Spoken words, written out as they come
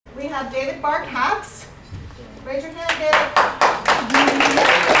have David Katz. Raise your hand, David.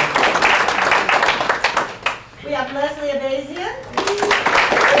 We have Ayvazian.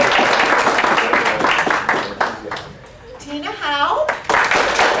 Howe.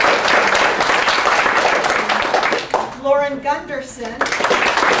 Gunderson. And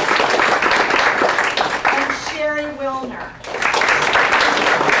Sheri Wilner.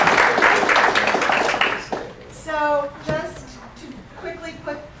 So just to quickly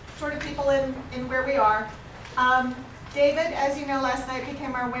put sort of people in where we are. David, as you know, last night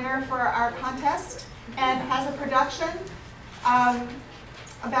became our winner for our contest and has a production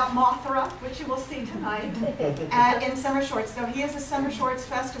about Mothra, which you will see tonight, in Summer Shorts. So he is a Summer Shorts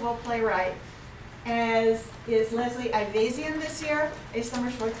Festival playwright, as is Ayvazian this year, a Summer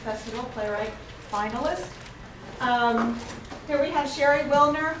Shorts Festival playwright finalist. Here we have Sheri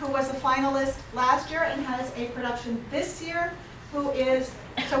Wilner, who was a finalist last year and has a production this year, who is,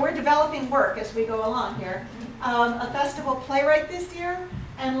 so we're developing work as we go along here, a festival playwright this year,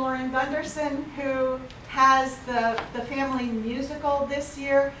 and Gunderson, who has the family musical this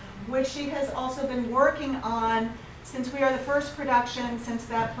year, which she has also been working on since we are the first production, since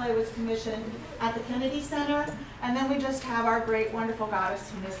that play was commissioned at the Kennedy Center. And then we just have our great, wonderful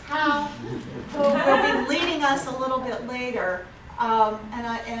goddess, Ms. Howe, who will be leading us a little bit later.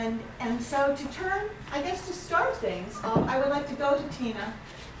 And so to turn, I guess to start things, I would like to go to Tina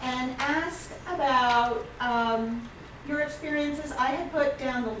and ask about your experiences. I had put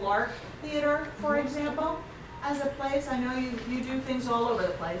down the Lark Theater, for example, as a place. I know you do things all over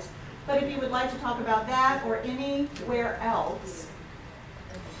the place. But if you would like to talk about that or anywhere else,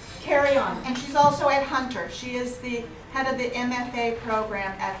 carry on. And she's also at Hunter. She is the head of the MFA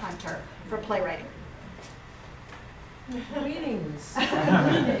program at Hunter for playwriting. Greetings.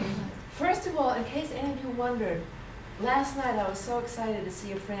 First of all, in case any of you wondered, last night I was so excited to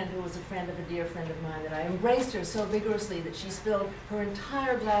see a friend who was a friend of a dear friend of mine that I embraced her so vigorously that she spilled her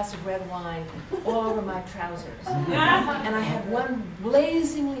entire glass of red wine all over my trousers. And I had one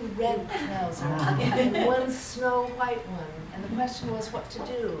blazingly red trouser and one snow white one. And the question was what to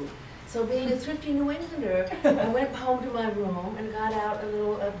do. So being a thrifty New Englander, I went home to my room and got out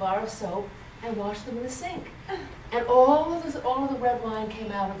a bar of soap and washed them in the sink. And all of the red wine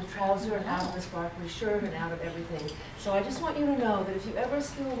came out of the trouser and out of the sparkly shirt and out of everything. So I just want you to know that if you ever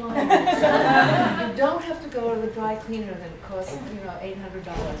spill wine, you don't have to go to the dry cleaner that costs, $800. You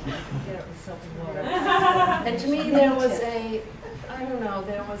can get it with soap and water. And to me there was a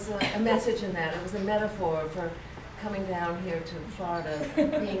message in that. It was a metaphor for coming down here to Florida,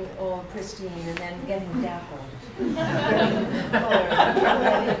 being all pristine, and then getting dappled,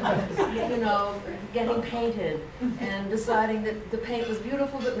 getting painted, and deciding that the paint was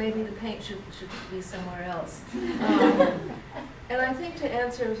beautiful, but maybe the paint should be somewhere else. And I think to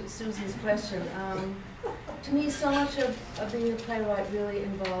answer Susie's question, to me so much of being a playwright really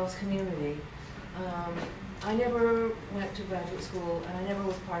involves community. I never went to graduate school, and I never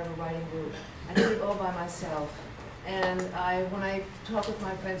was part of a writing group. I did it all by myself. And when I talk with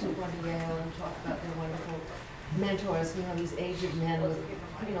my friends who've gone to Yale and talk about their wonderful mentors, these aged men with,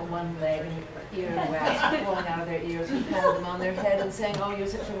 one leg and ear wax falling out of their ears, who patted them on their head and saying, "Oh, you're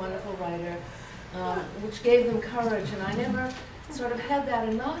such a wonderful writer," which gave them courage. And I never sort of had that.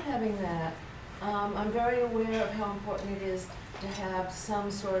 And not having that, I'm very aware of how important it is to have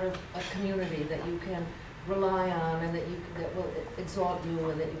some sort of a community that you can rely on and that will exalt you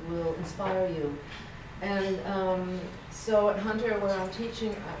and that will inspire you. And so at Hunter, where I'm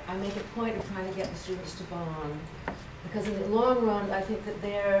teaching, I make a point of trying to get the students to bond, because in the long run, I think that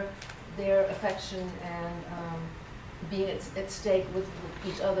their affection and being at stake with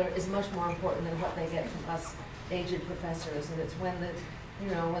each other is much more important than what they get from us aged professors. And it's when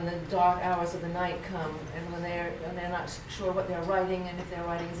the dark hours of the night come, and when they're not sure what they're writing, and if their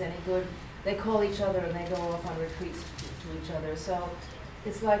writing is any good, they call each other and they go off on retreats to each other. So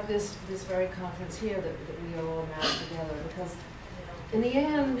it's like this very conference here that we are all now together, because in the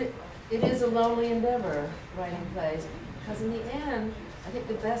end, it is a lonely endeavor, writing plays, because in the end, I think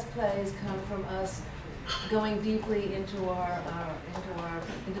the best plays come from us going deeply into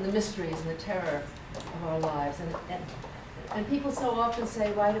the mysteries and the terror of our lives. And people so often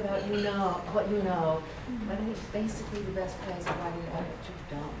say, write about what you know, but I think basically the best plays are writing about what you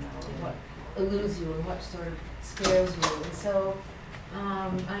don't know, what eludes you and what sort of scares you. And so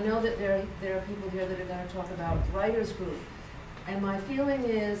I know that there are people here that are going to talk about writers group, and my feeling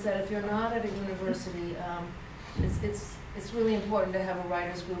is that if you're not at a university, it's really important to have a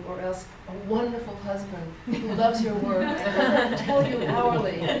writers group, or else a wonderful husband who loves your work and will tell you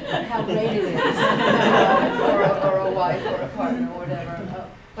hourly how great it is, or a wife or a partner or whatever.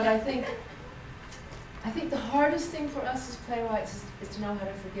 But I think the hardest thing for us as playwrights is to know how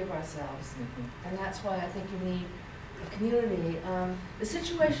to forgive ourselves. And that's why I think you need a community. The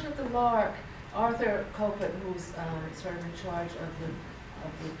situation at the Lark, Arthur Copeland, who's sort of in charge of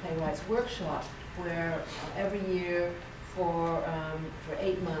the Playwrights Workshop, where every year for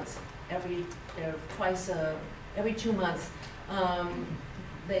 8 months, every 2 months,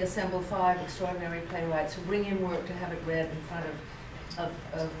 they assemble 5 extraordinary playwrights who bring in work to have it read in front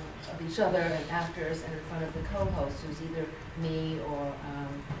of each other and actors, and in front of the co-host, who's either me or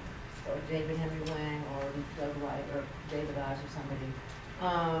David Henry Wang or Doug Wright or David Oz or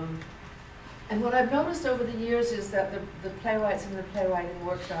somebody. And what I've noticed over the years is that the playwrights in the playwriting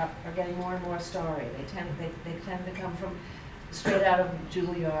workshop are getting more and more starry. They tend to come from straight out of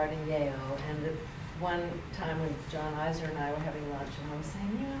Juilliard and Yale. And the one time when John Iser and I were having lunch, and I was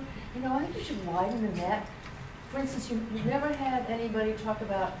saying, you know, I think you should widen the net. For instance, you've never had anybody talk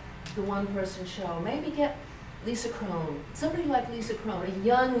about the one-person show. Maybe get Lisa Crone, somebody like Lisa Crone, a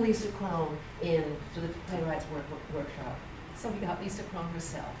young Lisa Crone, in to the Playwrights Workshop. So we got Lisa Crone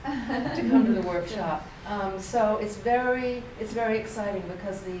herself to come to the workshop. So it's very exciting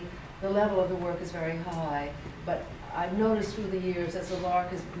because the level of the work is very high. But I've noticed through the years, as the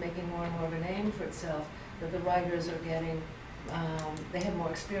Lark is making more and more of a name for itself, that the writers are getting, they have more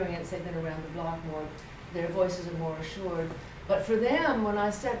experience, they've been around the block more, their voices are more assured. But for them, when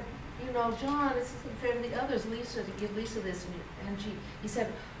I said, you know, John, this isn't fair to the others, Lisa, to give Lisa this, and he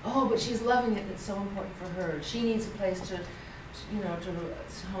said, oh, but she's loving it, it's so important for her. She needs a place to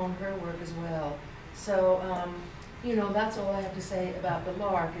hone her work as well. So, you know, that's all I have to say about the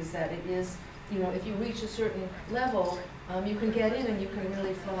Lark, is that it is, you know, if you reach a certain level, you can get in and you can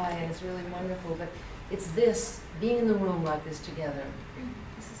really fly, and it's really wonderful. But it's this, being in the room like this together,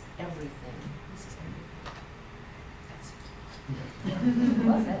 this is everything. This is everything. That's it.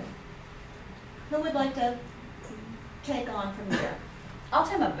 Well said. Who would like to take on from here? I'll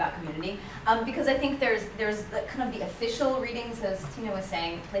tell them about community, because I think there's the, kind of the official readings, as Tina was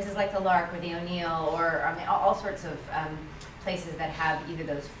saying, places like the Lark or the O'Neill, or I mean, all sorts of places that have either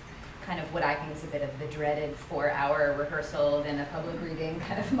those kind of what I think is a bit of the dreaded 4-hour rehearsal and a public reading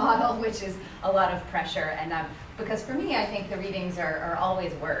kind of model, which is a lot of pressure. And because for me, I think the readings are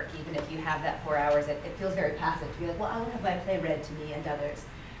always work, even if you have that 4 hours. It feels very passive to be like, well, I will have my play read to me and others.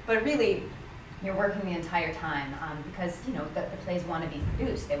 But really, you're working the entire time, because you know the plays want to be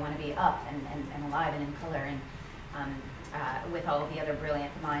produced. They want to be up and alive and in color, and with all of the other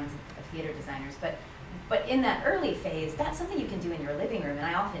brilliant minds of theater designers. But in that early phase, that's something you can do in your living room, and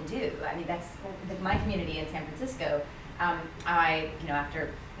I often do. I mean, that's my community in San Francisco. You know, after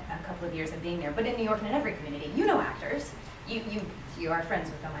a couple of years of being there, but in New York and in every community, you know actors. You are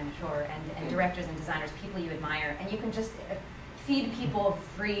friends with them, I'm sure, and directors and designers, people you admire, and you can just feed people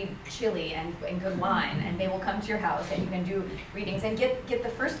free chili and good wine, and they will come to your house, and you can do readings and get the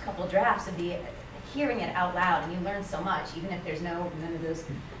first couple drafts of hearing it out loud, and you learn so much, even if there's none of those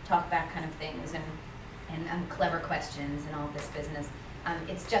talk back kind of things and clever questions and all of this business.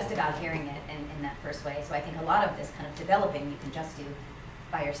 It's just about hearing it in that first way. So I think a lot of this kind of developing you can just do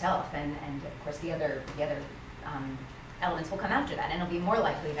by yourself, and of course the other elements will come after that, and it'll be more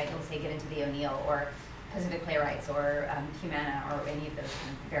likely that you'll say get into the O'Neill or Pacific Playwrights or Humana or any of those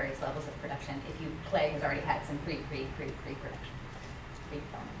kind of various levels of production if your play has already had some pre-production,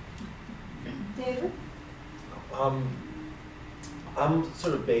 pre-development. David? I'm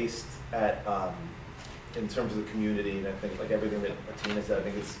sort of based at, in terms of the community, and I think like everything that Tina said, I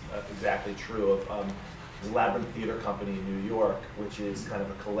think it's exactly true of the LABryinth Theater Company in New York, which is kind of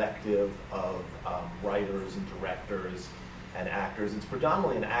a collective of writers and directors and actors. It's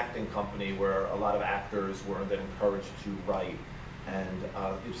predominantly an acting company where a lot of actors were then encouraged to write, and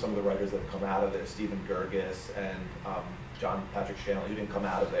some of the writers that have come out of there, Stephen Gerges and John Patrick Shanley, who didn't come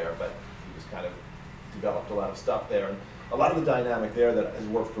out of there, but he was kind of developed a lot of stuff there. And a lot of the dynamic there that has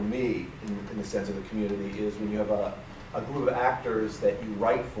worked for me in the sense of the community is when you have a group of actors that you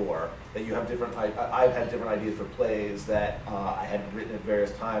write for, that you have different, I've had different ideas for plays that I had written at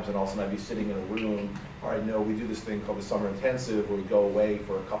various times, and all of a sudden I'd be sitting in a room, or I know we do this thing called the Summer Intensive, where we go away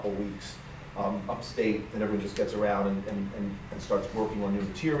for a couple weeks upstate, and everyone just gets around and starts working on new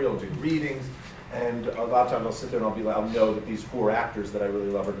material, doing readings, and a lot of times I'll sit there and I'll know that these 4 actors that I really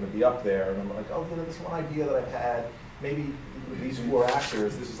love are going to be up there, and I'm like, oh, you know, this one idea that I've had, maybe with these 4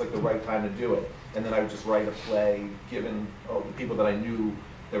 actors, this is like the right time to do it. And then I would just write a play given the people that I knew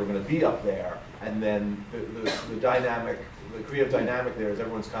that were going to be up there. And then the dynamic, the creative dynamic there is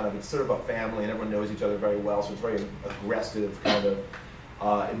everyone's kind of, it's sort of a family and everyone knows each other very well, so it's very aggressive kind of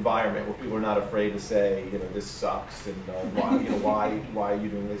environment where people are not afraid to say, this sucks, and why are you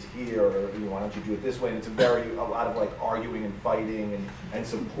doing this here, or why don't you do it this way? And it's a lot of like arguing and fighting and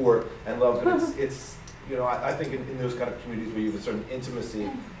support and love. But it's I think in those kind of communities where you have a certain intimacy,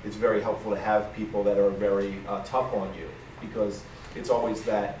 it's very helpful to have people that are very tough on you, because it's always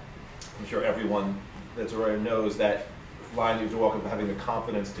that. I'm sure everyone that's a writer knows that line you have to walk up, having the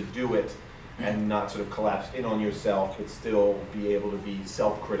confidence to do it and not sort of collapse in on yourself, but still be able to be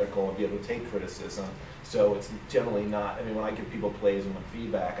self-critical and be able to take criticism. So it's generally not, when I give people plays and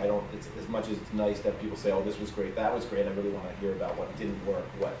feedback, it's as much as it's nice that people say, oh, this was great, that was great, I really want to hear about what didn't work,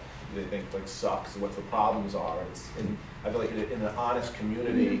 what they think sucks, and what the problems are. And I feel like in an honest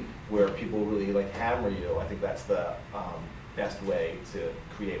community where people really hammer you, I think that's the best way to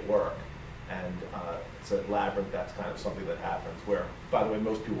create work. And so at LABryinth, that's kind of something that happens where, by the way,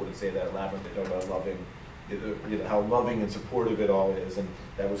 most people wouldn't say that at LABryinth. They talk about how loving and supportive it all is, and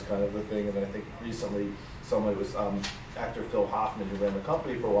that was kind of the thing. And then I think recently, someone was actor Phil Hoffman, who ran the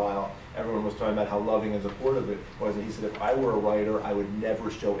company for a while. Everyone was talking about how loving and supportive it was, and he said, if I were a writer, I would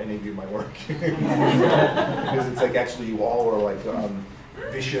never show any of you my work, because it's actually you all are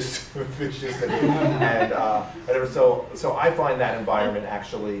vicious, and so I find that environment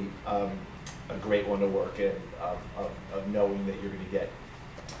actually a great one to work in, of knowing that you're going to get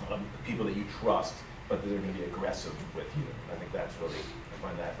people that you trust, but that they're going to be aggressive with you. I think that's really, I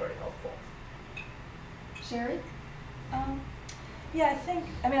find that very helpful. Sheri? Yeah, I think,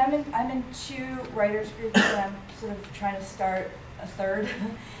 I'm in 2 writers groups, and I'm sort of trying to start a 3rd.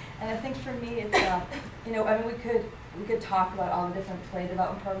 And I think for me, it's, we could talk about all the different play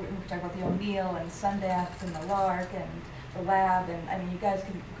development programs. We could talk about the O'Neill and Sundance and the Lark and the Lab, and you guys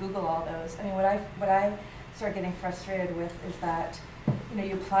can Google all those. What I start getting frustrated with is that,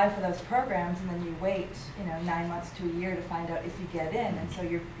 you apply for those programs and then you wait, 9 months to a year to find out if you get in, and so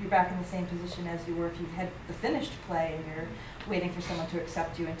you're back in the same position as you were if you had the finished play and you're waiting for someone to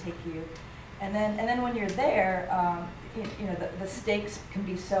accept you and take you. And then when you're there, the stakes can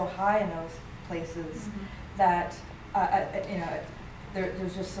be so high in those places that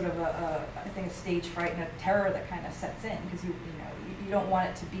there's just sort of I think a stage fright and a terror that kind of sets in, because you don't want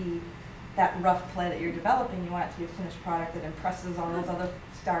it to be that rough play that you're developing. You want it to be a finished product that impresses all those other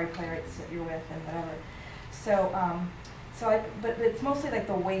starry playwrights that you're with and whatever. But it's mostly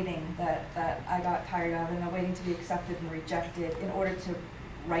the waiting that I got tired of, and the waiting to be accepted and rejected in order to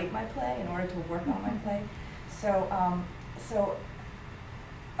write my play, in order to work on my play.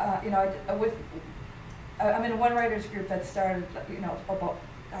 I'm in one writers group that started, about,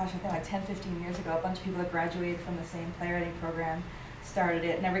 I think 10, 15 years ago. A bunch of people that graduated from the same playwriting program started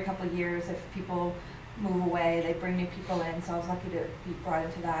it, and every couple of years, if people move away, they bring new people in. So I was lucky to be brought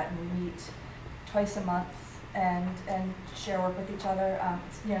into that, and we meet twice a month and share work with each other.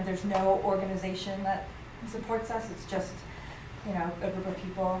 There's no organization that supports us. It's just a group of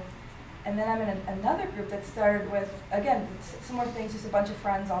people. And then I'm in another group that started with, again, similar things, just a bunch of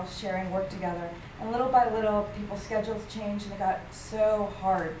friends all sharing work together. And little by little, people's schedules changed, and it got so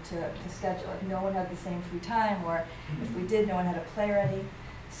hard to schedule. No one had the same free time, or if we did, no one had a play ready.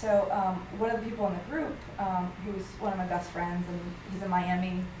 So one of the people in the group, who's one of my best friends, and he's a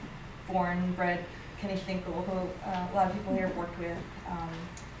Miami-born, bred Kenny Finkel, who a lot of people here have worked with.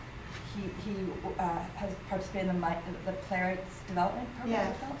 He has participated in the Playwrights Development Program.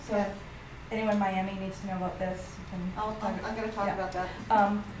 Yes. So if anyone in Miami needs to know about this, I'm going to talk about that.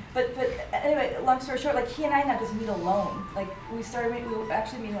 But anyway, long story short, he and I now just meet alone. We were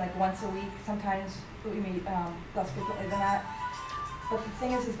actually meeting once a week. Sometimes we meet less frequently than that. But the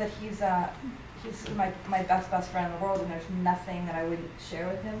thing is that he's my best friend in the world, and there's nothing that I wouldn't share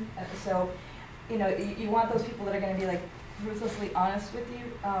with him. So, you want those people that are going to be ruthlessly honest with you.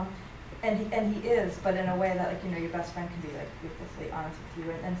 And he is, but in a way that your best friend can be ruthlessly honest with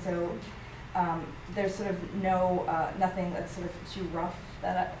you, and so there's sort of nothing that's sort of too rough.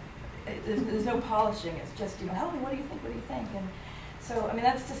 There's no polishing. It's just Helen, what do you think? What do you think? And so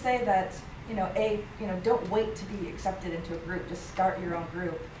that's to say that don't wait to be accepted into a group. Just start your own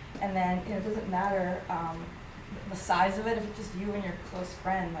group, and then it doesn't matter the size of it. If it's just you and your close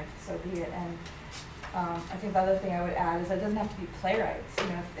friend, so be it. And I think the other thing I would add is that it doesn't have to be playwrights.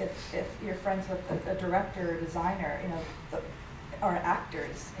 If you're friends with a director or designer, or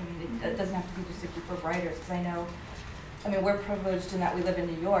actors, it doesn't have to be just a group of writers. Because I know, we're privileged in that we live in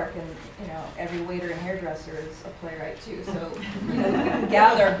New York, and every waiter and hairdresser is a playwright too. So we can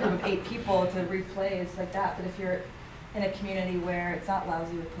gather a group of 8 people to read plays like that. But if you're in a community where it's not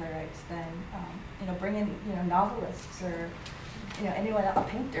lousy with playwrights, then bring in novelists or anyone, a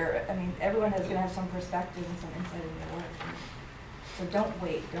painter. Everyone is going to have some perspective and some insight into their work. So don't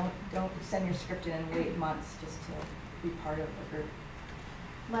wait. Don't send your script in and wait months just to be part of the group.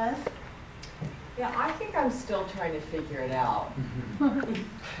 Les? Yeah, I think I'm still trying to figure it out.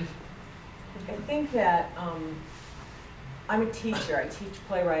 I think that I'm a teacher. I teach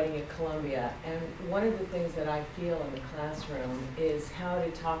playwriting at Columbia, and one of the things that I feel in the classroom is how to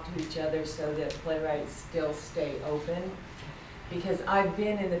talk to each other so that playwrights still stay open. Because I've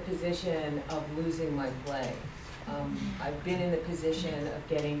been in the position of losing my play. I've been in the position of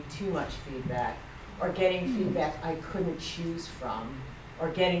getting too much feedback, or getting feedback I couldn't choose from, or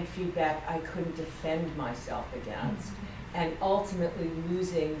getting feedback I couldn't defend myself against, and ultimately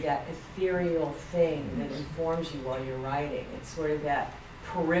losing that ethereal thing that informs you while you're writing. It's sort of that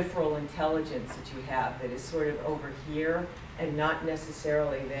peripheral intelligence that you have that is sort of over here and not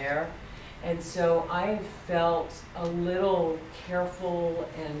necessarily there. And so I felt a little careful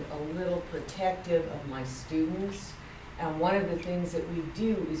and a little protective of my students. And one of the things that we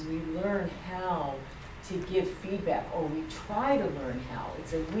do is we learn how to give feedback, or we try to learn how.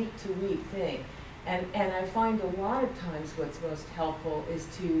 It's a week-to-week thing. And I find a lot of times what's most helpful is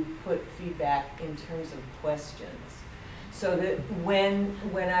to put feedback in terms of questions. So that when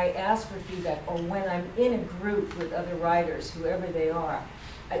I ask for feedback, or when I'm in a group with other writers, whoever they are,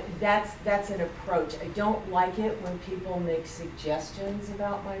 that's an approach. I don't like it when people make suggestions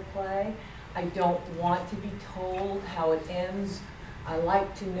about my play. I don't want to be told how it ends. I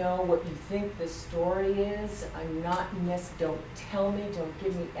like to know what you think the story is. Don't tell me, don't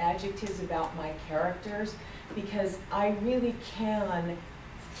give me adjectives about my characters, because I really can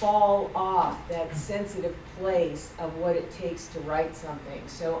fall off that sensitive place of what it takes to write something.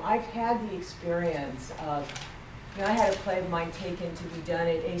 So I've had the experience of, I had a play of mine taken to be done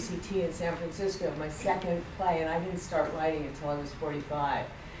at ACT in San Francisco, my second play, and I didn't start writing until I was 45.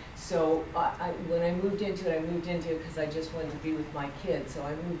 So when I moved into it because I just wanted to be with my kids. So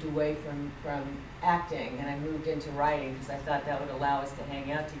I moved away from acting, and I moved into writing because I thought that would allow us to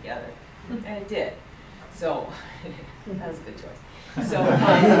hang out together, and it did. So that was a good choice. So,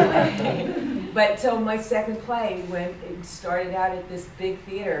 so my second play, when it started out at this big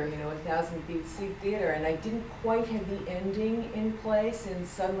theater, 1,000-seat theater, and I didn't quite have the ending in place, and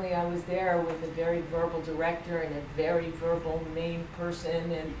suddenly I was there with a very verbal director and a very verbal main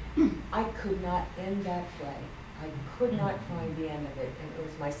person, and I could not end that play. I could not find the end of it, and it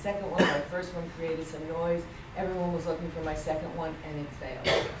was my second one. My first one created some noise. Everyone was looking for my second one, and it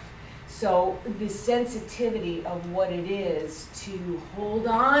failed. So the sensitivity of what it is to hold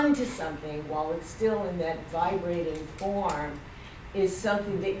on to something while it's still in that vibrating form is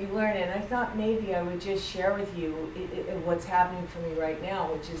something that you learn. And I thought maybe I would just share with you what's happening for me right now,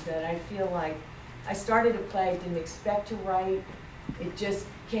 which is that I feel like I started a play I didn't expect to write. It just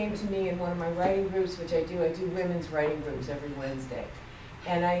came to me in one of my writing groups, which I do women's writing groups every Wednesday.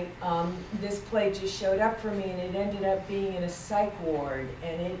 And this play just showed up for me, and it ended up being in a psych ward,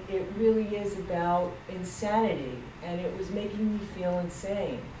 and it really is about insanity, and it was making me feel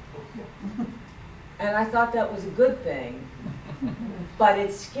insane. And I thought that was a good thing, but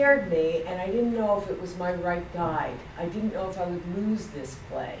it scared me, and I didn't know if it was my right guide. I didn't know if I would lose this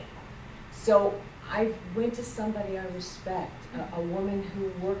play. So I went to somebody I respect, a woman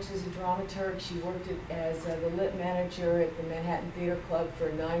who works as a dramaturg. She worked as the lit manager at the Manhattan Theater Club for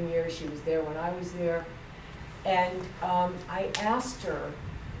 9 years. She was there when I was there. And I asked her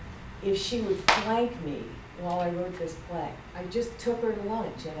if she would flank me while I wrote this play. I just took her to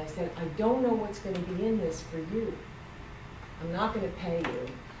lunch, and I said, I don't know what's going to be in this for you. I'm not going to pay you.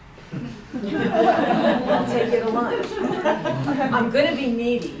 I'll take you to lunch. I'm going to be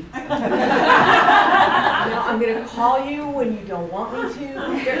needy. I'm going to call you when you don't want me to.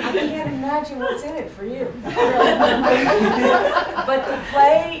 I can't imagine what's in it for you. But the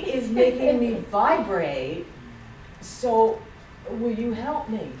play is making me vibrate, so will you help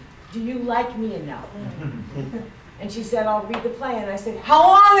me? Do you like me enough? And she said, I'll read the play. And I said, how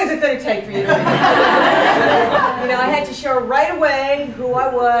long is it going to take for you to read it? I had to show her right away who I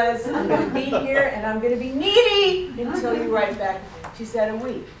was. I'm going to be here, and I'm going to be needy until you write back. She said, a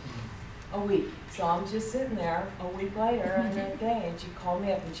week. A week. So I'm just sitting there a week later on that day, and she called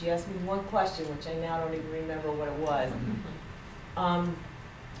me up, and she asked me one question, which I now don't even remember what it was.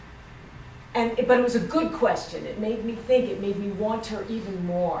 But it was a good question. It made me think. It made me want her even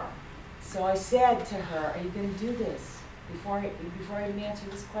more. So I said to her, are you going to do this? Before I even answer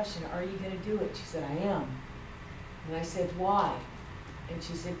this question, are you going to do it? She said, I am. And I said, why? And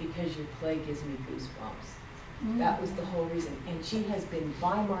she said, because your play gives me goosebumps. That was the whole reason. And she has been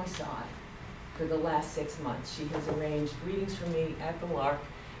by my side for the last 6 months. She has arranged readings for me at the Lark.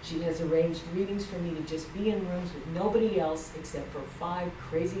 She has arranged readings for me to just be in rooms with nobody else except for 5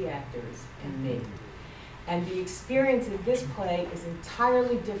 crazy actors and me. And the experience of this play is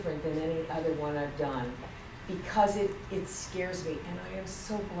entirely different than any other one I've done because it scares me. And I am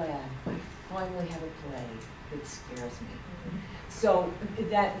so glad I finally have a play that scares me. So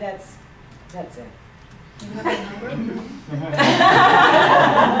that's it. You have a number?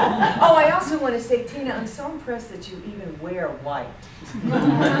 Oh, I also want to say, Tina, I'm so impressed that you even wear white.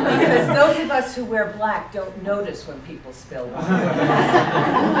 Because those of us who wear black don't notice when people spill white.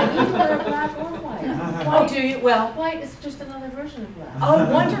 I either wear black or white. Oh, do you? Well, White is just another version of black.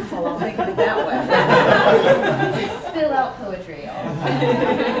 oh, wonderful. I'll think of it that way. Spill out poetry.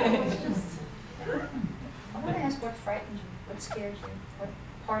 It's just, I want to ask what frightens you, what scares you, what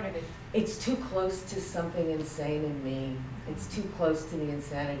part of it. It's too close to something insane in me. It's too close to the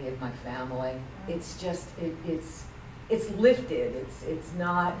insanity of my family. It's just, it's lifted. It's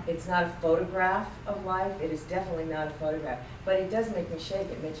not a photograph of life. It is definitely not a photograph. But it does make me shake.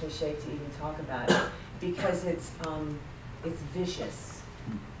 It makes me shake to even talk about it because it's vicious.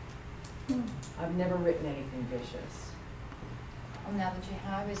 I've never written anything vicious. Oh, now that you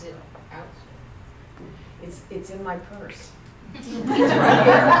have, is it out? It's in my purse. It's right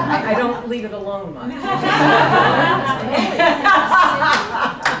here. I don't leave it alone much.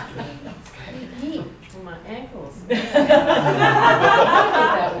 heat for my ankles.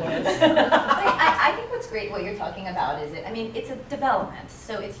 I think what's great what you're talking about is it's a development,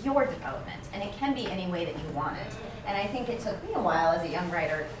 so it's your development, and it can be any way that you want it. And I think it took me a while as a young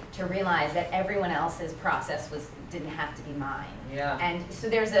writer to realize that everyone else's process didn't have to be mine. Yeah. And so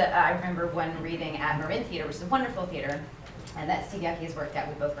I remember one reading at LABryinth Theater, which is a wonderful theater, and that Steve Yucky has worked out,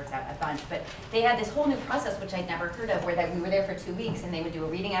 we both worked out a bunch, but they had this whole new process which I'd never heard of, where we were there for 2 weeks and they would do a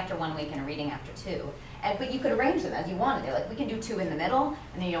reading after 1 week and a reading after 2. But you could arrange them as you wanted. They're like, we can do 2 in the middle,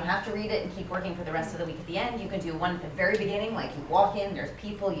 and then you don't have to read it and keep working for the rest of the week at the end. You can do one at the very beginning, like you walk in, there's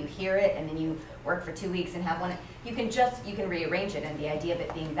people, you hear it, and then you work for 2 weeks and have one. You can rearrange it, and the idea of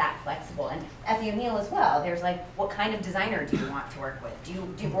it being that flexible. And at the O'Neill as well, there's like, what kind of designer do you want to work with?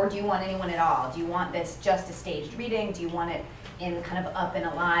 Or do you want anyone at all? Do you want this just a staged reading? Do you want it in kind of up and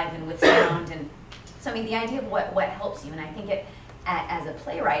alive and with sound? And so the idea of what helps you, and I think as a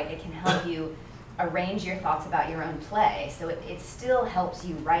playwright, it can help you arrange your thoughts about your own play. So it still helps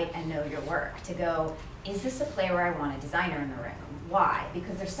you write and know your work, to go, is this a play where I want a designer in the room? Why?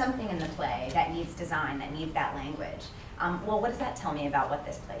 Because there's something in the play that needs design, that needs that language. Well, what does that tell me about what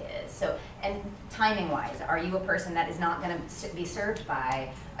this play is? So, and timing-wise, are you a person that is not going to be served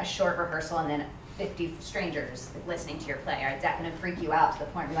by a short rehearsal and then 50 strangers listening to your play? Or is that going to freak you out to the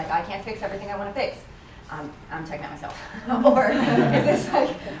point where you're like, I can't fix everything I want to fix? I'm talking about myself. Or is this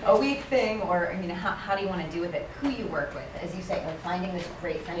like a week thing? Or how do you want to do with it? Who you work with, as you say, like finding this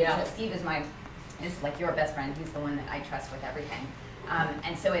great friendship. Yeah. Steve is like your best friend. He's the one that I trust with everything.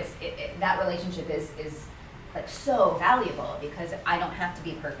 And so that relationship is like so valuable because I don't have to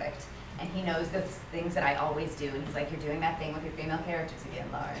be perfect. And he knows the things that I always do. And he's like, you're doing that thing with your female characters again,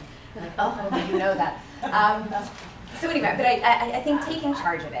 Lauren. I'm like, oh, how did you know that? So anyway, but I think taking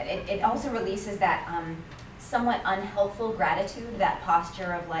charge of it also releases that somewhat unhelpful gratitude, that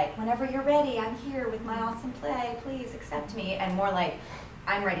posture of like, whenever you're ready, I'm here with my awesome play, please accept me. And more like,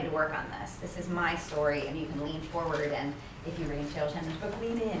 I'm ready to work on this. This is my story, and you can lean forward, and if you read Cheryl Chandler's book,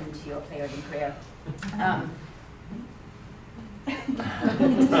 lean into your playwriting career. And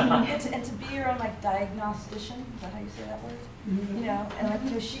to be your own like diagnostician, is that how you say that word? Mm-hmm. And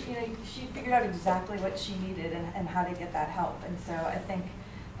like she figured out exactly what she needed and how to get that help. And so I think,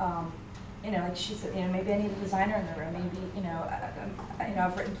 like she said, maybe I need a designer in the room. Maybe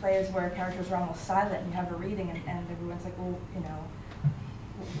I've written plays where characters are almost silent, and you have a reading, and everyone's like, well,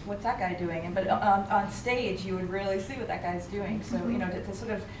 what's that guy doing? But on stage, you would really see what that guy's doing. So to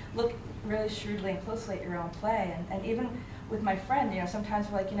sort of look really shrewdly and closely at your own play, and even with my friend, sometimes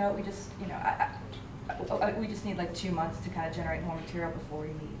we're like, we just, we just need like 2 months to kind of generate more material before we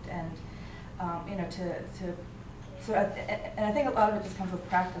meet, and and I think a lot of it just comes with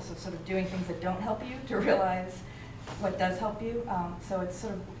practice of sort of doing things that don't help you to realize what does help you. So it's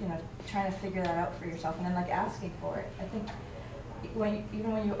sort of trying to figure that out for yourself, and then like asking for it. I think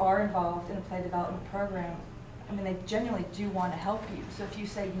even when you are involved in a play development program, they genuinely do want to help you. So if you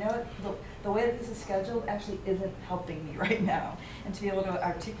say, the way that this is scheduled actually isn't helping me right now, and to be able to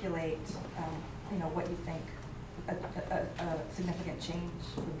articulate, what you think a significant change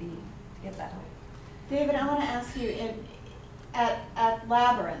would be to get that help. David, I want to ask you, at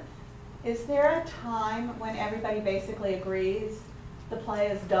LABryinth, is there a time when everybody basically agrees the play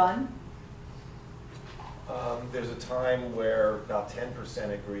is done? There's a time where about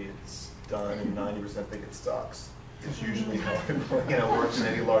 10% agree it's done and 90% think it sucks. It's usually how it works in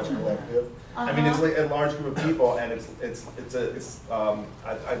any large collective. I mean, it's like a large group of people, and I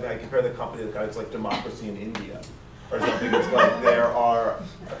compare the company to it's like democracy in India or something. It's like there are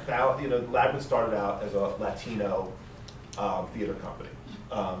LABryinth started out as a Latino theater company,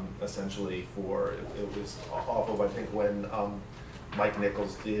 essentially it was off of, I think, when Mike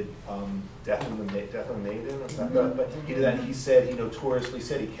Nichols did Death of the Maiden, but he did that, and he notoriously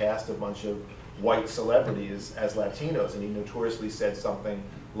said he cast a bunch of white celebrities as Latinos, and he notoriously said something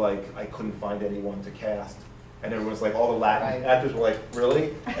like, I couldn't find anyone to cast. And everyone's like, all the Latin actors were like,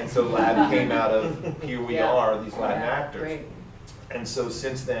 really? And so Lab came out of, here we are, these Latin actors. Great. And so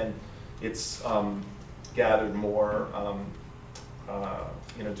since then, it's gathered more,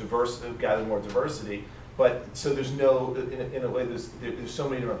 gathered more diversity. But so there's no, in a way, there's so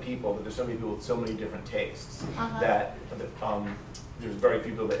many different people, but there's so many people with so many different tastes that there's very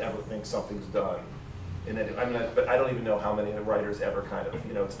few people that ever think something's done. But I don't even know how many writers ever kind of,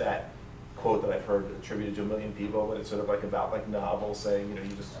 it's that quote that I've heard attributed to a million people, but it's sort of like about like novels saying,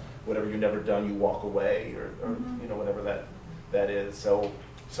 you just, whatever you've never done, you walk away, or whatever that is. So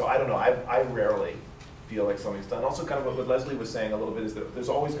I don't know, I rarely feel like something's done. Also kind of what Leslie was saying a little bit is that there's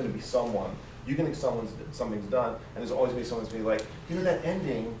always going to be someone, you can think something's done, and there's always going to be someone's going to be like, that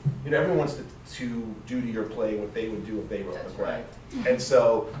ending, everyone wants to do to your play what they would do if they wrote the play. Right. And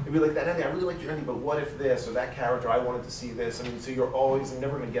so it'd be like, that ending, I really liked your ending, but what if this, or that character, I wanted to see this. I mean, so you're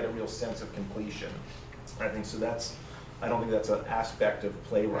never going to get a real sense of completion. I think so I don't think that's an aspect of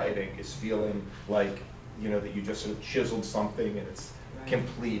playwriting, is feeling like, that you just sort of chiseled something and it's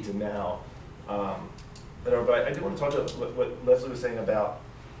complete and now. But I do want to talk about what Leslie was saying about,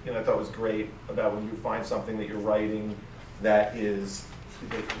 I thought was great about when you find something that you're writing that is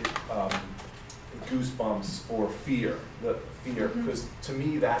goosebumps or fear, because to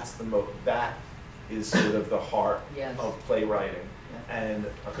me that is sort of the heart of playwriting. And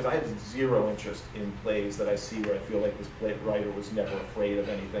because I have zero interest in plays that I see where I feel like this writer was never afraid of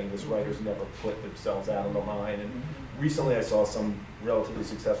anything, this writer's never put themselves out on the line. And recently I saw some relatively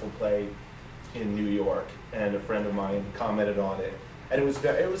successful play in New York, and a friend of mine commented on it. And it was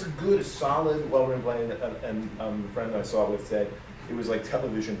a good, solid, well-written play, and the friend that I saw it with said it was like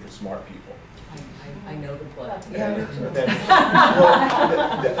television for smart people. I know the play.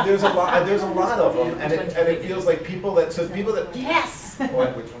 There's a lot of them, and it feels like people that yes. Which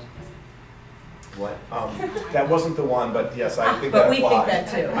one? What? That wasn't the one, but yes, I think but that we applies. think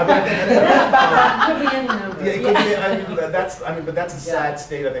that too. Could be any number. Yeah, it could be. But that's a sad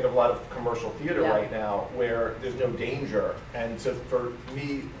state, I think, of a lot of commercial theater right now, where there's no danger. And so for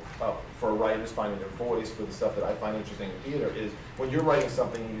me, for writers finding their voice, for the stuff that I find interesting in theater, is when you're writing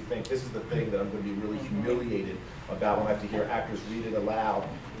something and you think, this is the thing that I'm going to be really humiliated about when I have to hear actors read it aloud,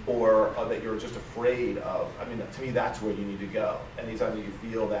 or that you're just afraid of. I mean, to me, that's where you need to go. Anytime that you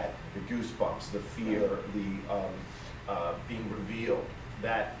feel that, the goosebumps, the fear, the being revealed,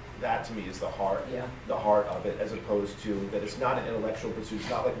 that to me is the heart of it, as opposed to that it's not an intellectual pursuit. It's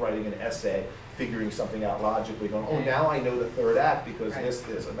not like writing an essay, figuring something out logically, going, oh, now I know the third act because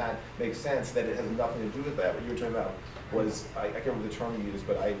this, and that makes sense, that it has nothing to do with that. What you were talking about was, I can't remember the term you used,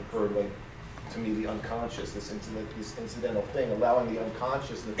 but I heard, like, to me, the unconscious, this incidental thing, allowing the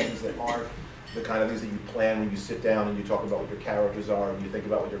unconscious, the things that aren't the kind of things that you plan when you sit down and you talk about what your characters are, and you think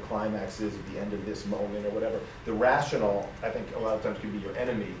about what your climax is at the end of this moment or whatever. The rational, I think, a lot of times can be your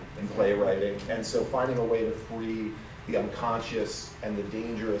enemy in playwriting, and so finding a way to free the unconscious and the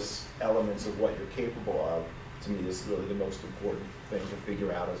dangerous elements of what you're capable of, to me, is really the most important thing to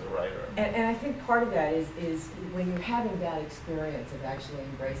figure out as a writer. And I think part of that is when you're having that experience of actually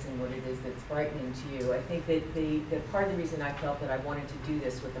embracing what it is that's frightening to you. I think that the part of the reason I felt that I wanted to do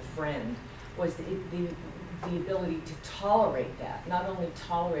this with a friend was the ability to tolerate that. Not only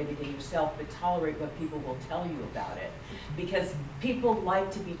tolerate it in yourself, but tolerate what people will tell you about it. Because people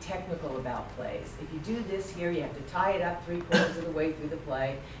like to be technical about plays. If you do this here, you have to tie it up 3/4 of the way through the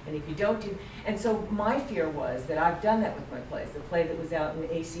play. And if you don't do, and so my fear was that I've done that with my plays. The play that was out in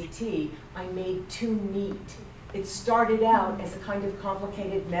the ACT, I made too neat. It started out as a kind of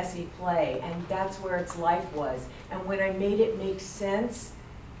complicated, messy play, and that's where its life was. And when I made it make sense,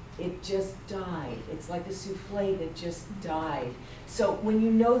 it just died. It's like a souffle that just died. So when you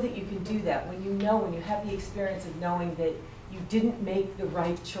know that you can do that, when you have the experience of knowing that you didn't make the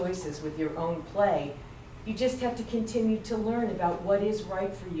right choices with your own play, you just have to continue to learn about what is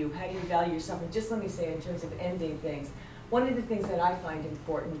right for you, how do you value yourself. And just let me say, in terms of ending things, one of the things that I find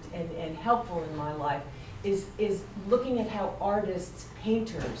important and helpful in my life is looking at how artists,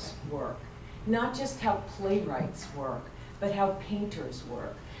 painters work. not just how playwrights work, but how painters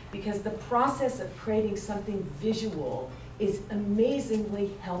work. Because the process of creating something visual is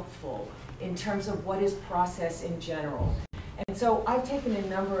amazingly helpful in terms of what is process in general. And so I've taken a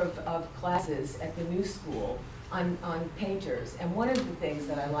number of classes at the new school on painters. And one of the things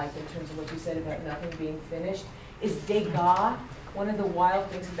that I like in terms of what you said about nothing being finished is Degas. One of the wild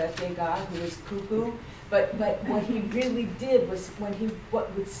things about Degas, who was cuckoo, but what he really did was when he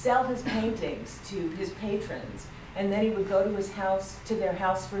would sell his paintings to his patrons, and then he would go to his house, to their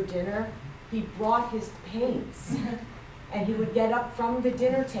house for dinner, he brought his paints. And he would get up from the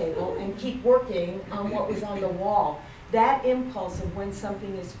dinner table and keep working on what was on the wall. That impulse of when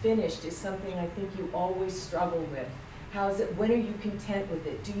something is finished is something I think you always struggle with. How is it, when are you content with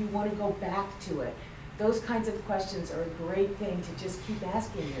it? Do you want to go back to it? Those kinds of questions are a great thing to just keep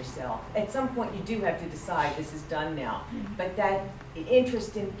asking yourself. At some point you do have to decide this is done now. But that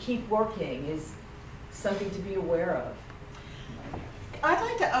interest in keep working is something to be aware of. I'd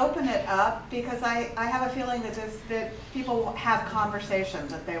like to open it up because I have a feeling that that people have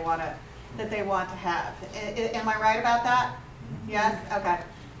conversations that they want to have. Am I right about that? Yes. Okay.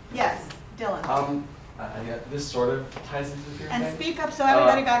 Yes, Dylan. This sort of ties into your thing. And speak up so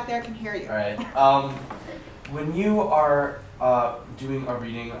everybody back there can hear you. All right. When you are doing a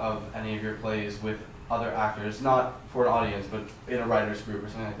reading of any of your plays with other actors, not for an audience, but in a writer's group or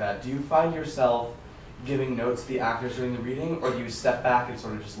something like that, do you find yourself giving notes to the actors during the reading, or do you step back and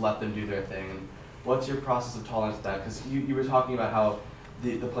sort of just let them do their thing? And what's your process of tolerance to that? Because you were talking about how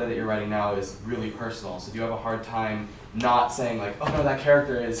the play that you're writing now is really personal, so do you have a hard time not saying like, oh no, that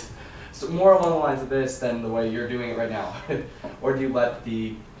character is more along the lines of this than the way you're doing it right now? Or do you let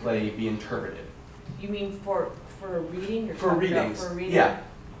the play be interpreted? You mean for a reading? You're for talking about readings, for a reading? yeah.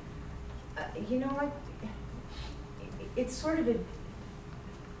 You know, it's sort of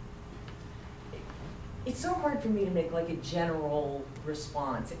it's so hard for me to make like a general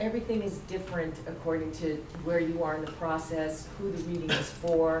response. Everything is different according to where you are in the process, who the reading is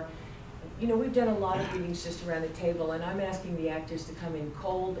for. You know, we've done a lot of readings just around the table, and I'm asking the actors to come in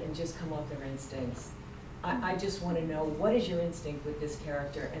cold and just come off their instincts. I just want to know, what is your instinct with this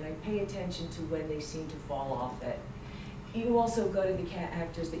character? And I pay attention to when they seem to fall off it. You also go to the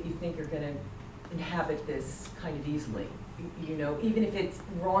actors that you think are going to inhabit this kind of easily. You know, even if it's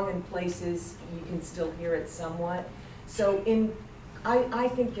wrong in places, you can still hear it somewhat. So I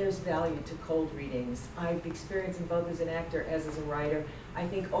think there's value to cold readings. I've experienced them both as an actor as a writer. I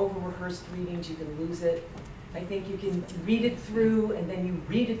think over-rehearsed readings, you can lose it. I think you can read it through and then you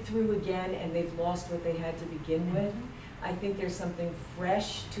read it through again and they've lost what they had to begin with. I think there's something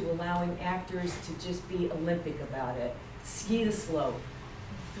fresh to allowing actors to just be Olympic about it. Ski the slope.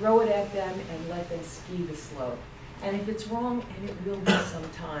 Throw it at them and let them ski the slope. And if it's wrong, and it will be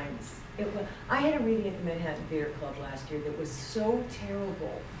sometimes, it will. I had a reading at the Manhattan Theater Club last year that was so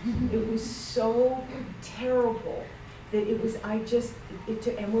terrible. It was so terrible that it was, and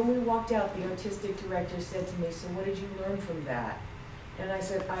when we walked out, the artistic director said to me, so what did you learn from that? And I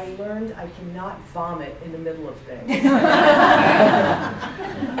said, I learned I cannot vomit in the middle of things.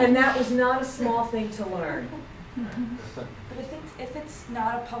 And that was not a small thing to learn. But if it's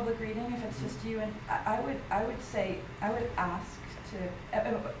not a public reading, if it's just you, and I would ask to,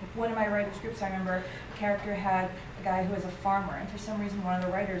 one of my writers groups, I remember a character had a guy who was a farmer, and for some reason one of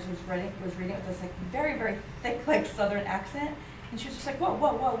the writers was reading it with this like very, very thick like Southern accent, and she was just like, whoa,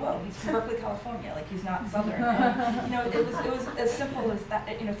 whoa, whoa, whoa, he's from Berkeley, California, like he's not Southern. And, you know, it was as simple as that.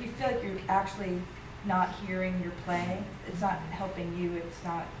 You know, if you feel like you're actually not hearing your play, it's not helping you. It's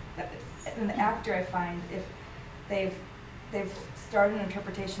not. And the actor, I find, if they've started an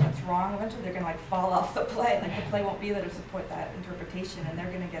interpretation that's wrong, eventually they're going to like fall off the play. Like the play won't be there to support that interpretation, and they're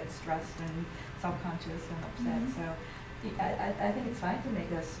going to get stressed and self-conscious and upset. So I think it's fine to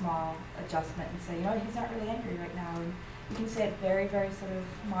make a small adjustment and say, you know, he's not really angry right now. And you can say it very, very sort of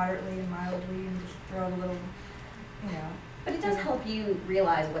moderately and mildly and just throw a little, you know. But it does help you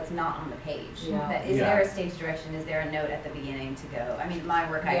realize what's not on the page. Yeah. That is there a stage direction? Is there a note at the beginning to go? I mean, my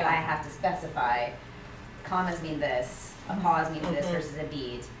work, I have to specify commas mean this, a pause means this versus a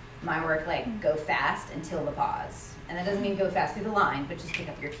beat. My work, like, go fast until the pause. And that doesn't mean go fast through the line, but just pick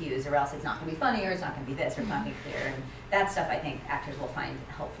up your cues, or else it's not going to be funny, or it's not going to be this, or it's not going to be clear. And that stuff I think actors will find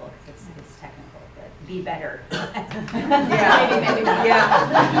helpful because it's technical. But be better. Maybe.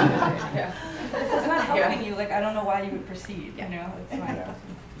 Yeah. But if it's not helping you, like, I don't know why you would proceed, you know? It's fine.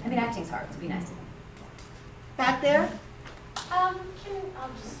 I mean, acting's hard, so be nice to them. Back there? I'll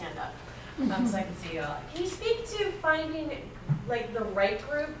just stand up. So I can see y'all. Can you speak to finding like the right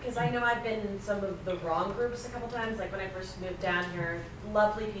group? Because I know I've been in some of the wrong groups a couple times. Like when I first moved down here,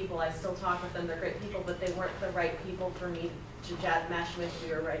 lovely people. I still talk with them. They're great people, but they weren't the right people for me to mesh with.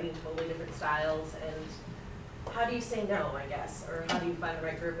 We were writing totally different styles. And how do you say no, I guess? Or how do you find the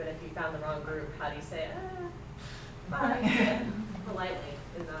right group? And if you found the wrong group, how do you say, bye, politely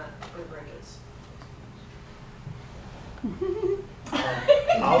and not over edges?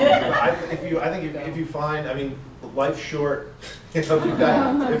 I think if you find, I mean, life's short. You know, if you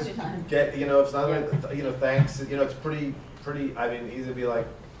got, it's not, thanks. It's pretty. I mean, easy to be like,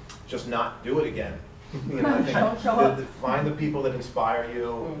 just not do it again. I think find the people that inspire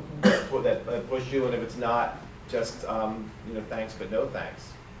you, that push you, and if it's not, just thanks but no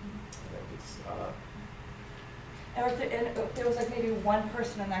thanks. And if there was like maybe one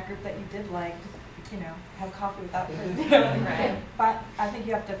person in that group that you did like, have coffee with that person. Right. But I think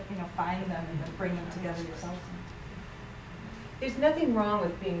you have to, find them and then bring them together yourself. There's nothing wrong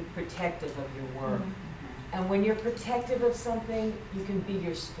with being protective of your work. Mm-hmm. And when you're protective of something, you can be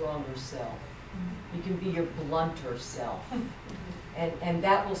your stronger self. Mm-hmm. You can be your blunter self. And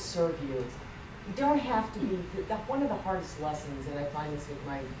that will serve you. You don't have to be, one of the hardest lessons, and I find this with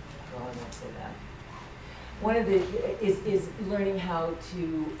I won't say that. One of the, is learning how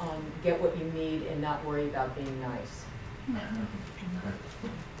to get what you need and not worry about being nice.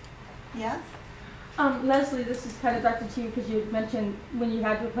 Yes? Leslie, this is kind of directed to you because you had mentioned when you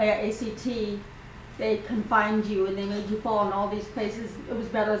had to play at ACT, they confined you and they made you fall in all these places. It was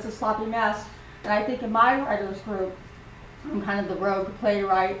better as a sloppy mess. And I think in my writers group, I'm kind of the rogue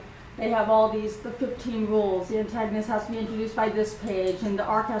playwright. They have all the 15 rules. The antagonist has to be introduced by this page and the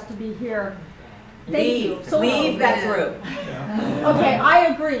arc has to be here. Leave that group. Okay, I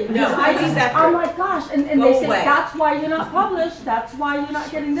agree. No, I'm like, gosh, and they say, away. that's why you're not published, that's why you're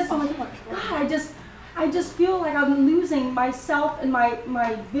not getting this. I'm like, God, I just feel like I'm losing myself and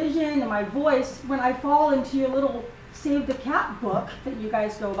my vision and my voice when I fall into your little Save the Cat book that you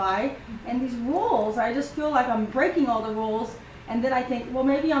guys go by. And these rules, I just feel like I'm breaking all the rules. And then I think, well,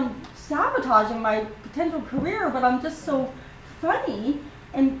 maybe I'm sabotaging my potential career, but I'm just so funny.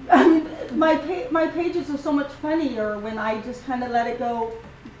 And I mean, my pages are so much funnier when I just kind of let it go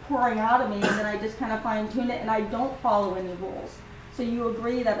pouring out of me, and then I just kind of fine tune it, and I don't follow any rules. So you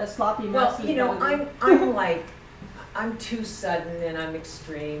agree that a sloppy mess is I'm too sudden and I'm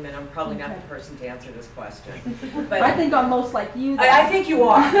extreme, and I'm probably not the person to answer this question. But I think I'm most like you. I think you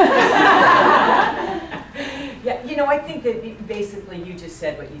are. Yeah, I think that basically you just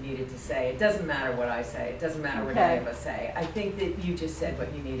said what you needed to say. It doesn't matter what I say. It doesn't matter what any of us say. I think that you just said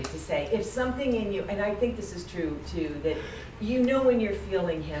what you needed to say. If something in you, and I think this is true too, that when you're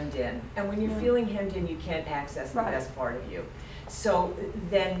feeling hemmed in, and when you're feeling hemmed in, you can't access the best part of you. So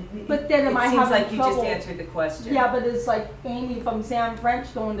then, it seems like you just answered the question. Yeah, but it's like Amy from Sam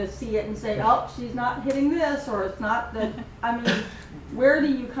French going to see it and say, oh, she's not hitting this, or it's not the, I mean, where do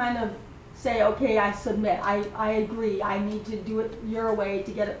you kind of say, okay, I submit, I agree, I need to do it your way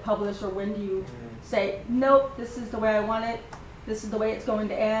to get it published, or when do you say, nope, this is the way I want it, this is the way it's going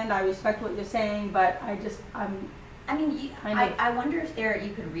to end, I respect what you're saying, but I wonder if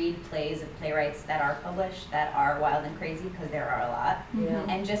you could read plays of playwrights that are published that are wild and crazy, because there are a lot,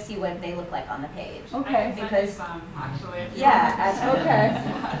 and just see what they look like on the page. Okay. Because actually. Okay.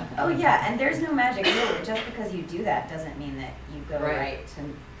 Oh yeah, and there's no magic rule. Just because you do that doesn't mean that you go right to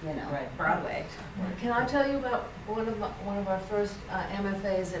Broadway. Can I tell you about one of our first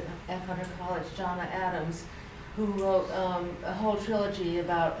MFAs at Hunter College, Jonna Adams, who wrote a whole trilogy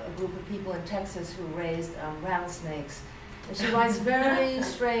about a group of people in Texas who raised rattlesnakes. And she writes very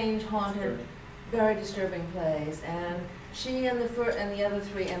strange, haunted, very disturbing plays. And she and the other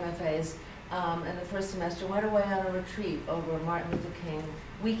 3 MFAs in the first semester went away on a retreat over Martin Luther King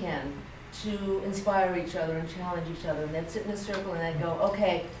weekend to inspire each other and challenge each other. And they'd sit in a circle and they'd go,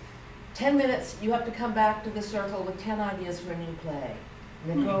 okay, 10 minutes, you have to come back to the circle with 10 ideas for a new play.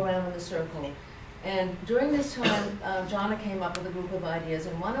 And they'd go around in the circle. And during this time, Jonna came up with a group of ideas,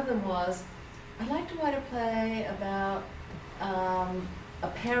 and one of them was, I'd like to write a play about a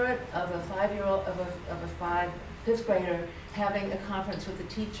parent of a 5-year-old, of a fifth grader having a conference with the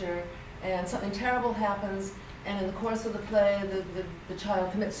teacher, and something terrible happens, and in the course of the play, the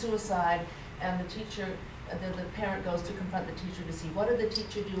child commits suicide, and the parent goes to confront the teacher to see what did the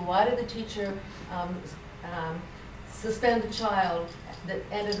teacher do, why did the teacher suspend the child that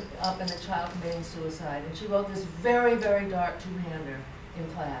ended up in the child committing suicide. And she wrote this very, very dark 2-hander in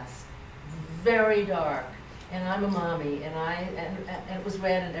class. Very dark. and I'm a mommy, and it was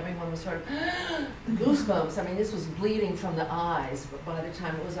read, and everyone was sort of goosebumps. I mean, this was bleeding from the eyes by the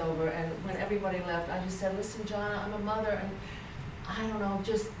time it was over. And when everybody left, I just said, "Listen, John, I'm a mother, and I don't know,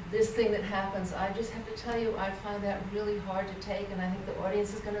 just this thing that happens. I just have to tell you, I find that really hard to take, and I think the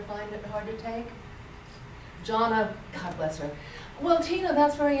audience is going to find it hard to take." Jonna, God bless her. "Well, Tina,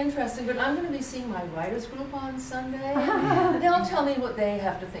 that's very interesting, but I'm going to be seeing my writers group on Sunday, and they'll tell me what they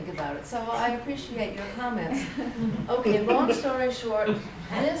have to think about it. So I appreciate your comments." Okay, long story short,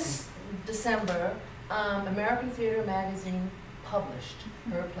 this December, American Theater Magazine published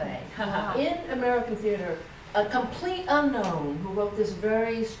her play. In American Theater, a complete unknown who wrote this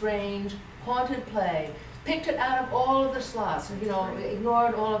very strange, haunted play, picked it out of all of the slots, and, you know,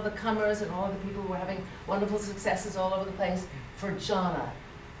 ignored all of the comers and all of the people who were having wonderful successes all over the place, for Jonna,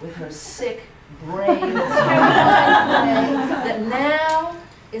 with her sick, brave, terrifying play that now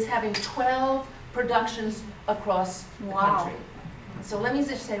is having 12 productions across the country. So let me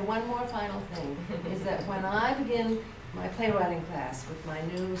just say one more final thing, is that when I begin my playwriting class with my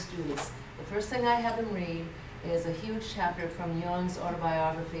new students, the first thing I have them read is a huge chapter from Jung's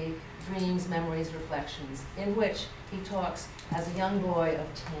autobiography, Dreams, Memories, Reflections, in which he talks as a young boy of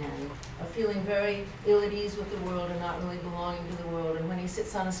 10, of feeling very ill at ease with the world and not really belonging to the world. And when he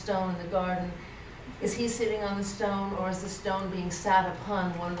sits on a stone in the garden, is he sitting on the stone, or is the stone being sat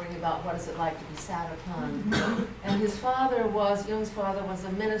upon, wondering about what is it like to be sat upon? And his father was, Jung's father was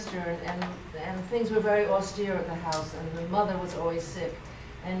a minister, and things were very austere at the house, and the mother was always sick.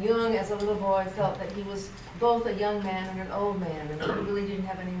 And Jung, as a little boy, felt that he was both a young man and an old man, and he really didn't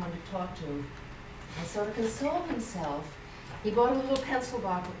have anyone to talk to. And so to console himself, he bought a little pencil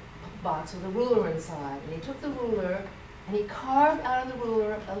box with a ruler inside, and he took the ruler, and he carved out of the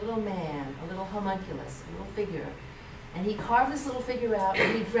ruler a little man, a little homunculus, a little figure. And he carved this little figure out,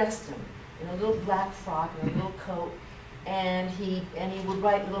 and he dressed him in a little black frock and a little coat, and he would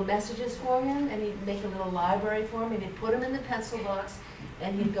write little messages for him, and he'd make a little library for him, and he'd put him in the pencil box,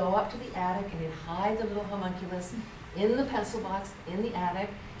 and he'd go up to the attic, and he'd hide the little homunculus in the pencil box in the attic,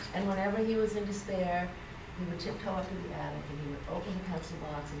 and whenever he was in despair, he would tiptoe up to the attic, and he would open the pencil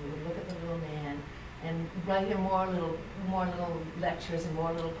box, and he would look at the little man, and write him more little lectures and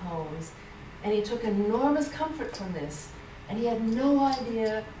more little poems. And he took enormous comfort from this, and he had no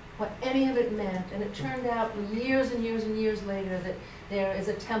idea what any of it meant. And it turned out years and years and years later that there is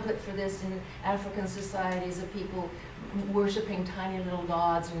a template for this in African societies of people worshiping tiny little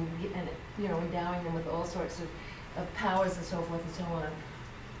gods and you know, endowing them with all sorts of powers and so forth and so on.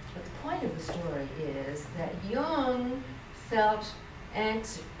 But the point of the story is that Jung felt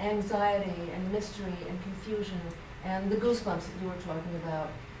anxiety and mystery and confusion and the goosebumps that you were talking about.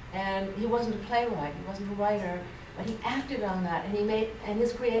 And he wasn't a playwright, he wasn't a writer, but he acted on that, and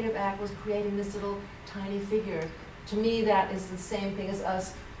his creative act was creating this little tiny figure. To me, that is the same thing as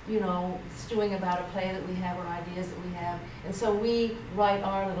us, you know, stewing about a play that we have or ideas that we have. And so we write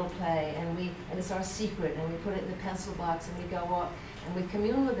our little play, and it's our secret, and we put it in the pencil box, and we go off, and we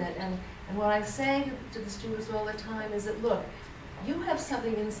commune with it. And what I say to the students all the time is that, look, you have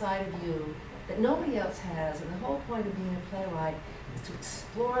something inside of you that nobody else has, and the whole point of being a playwright is to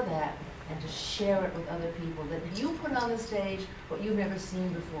explore that and to share it with other people, that you put on the stage what you've never seen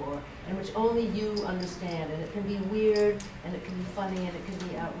before, and which only you understand. And it can be weird, and it can be funny, and it can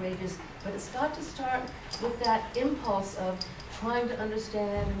be outrageous, but it's got to start with that impulse of trying to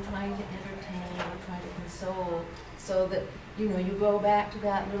understand and trying to entertain or trying to console, so that, you know, you go back to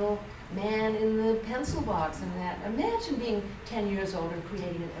that little man in the pencil box, and that, imagine being 10 years old and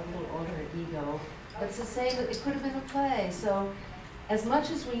creating a little alternate ego. But it's the same, that it could have been a play. So as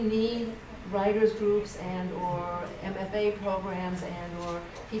much as we need writers groups and or MFA programs and or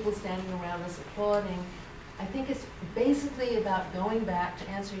people standing around us applauding, I think it's basically about going back, to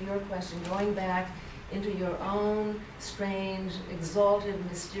answer your question, going back into your own strange, exalted,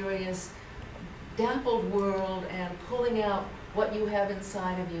 mysterious, dappled world and pulling out what you have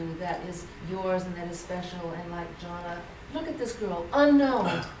inside of you that is yours and that is special. And like Jonna, look at this girl,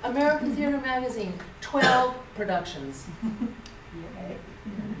 unknown, American Theater Magazine, 12 productions.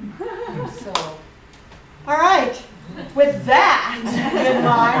 So, all right, with that in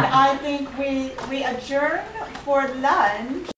mind, I think we adjourn for lunch.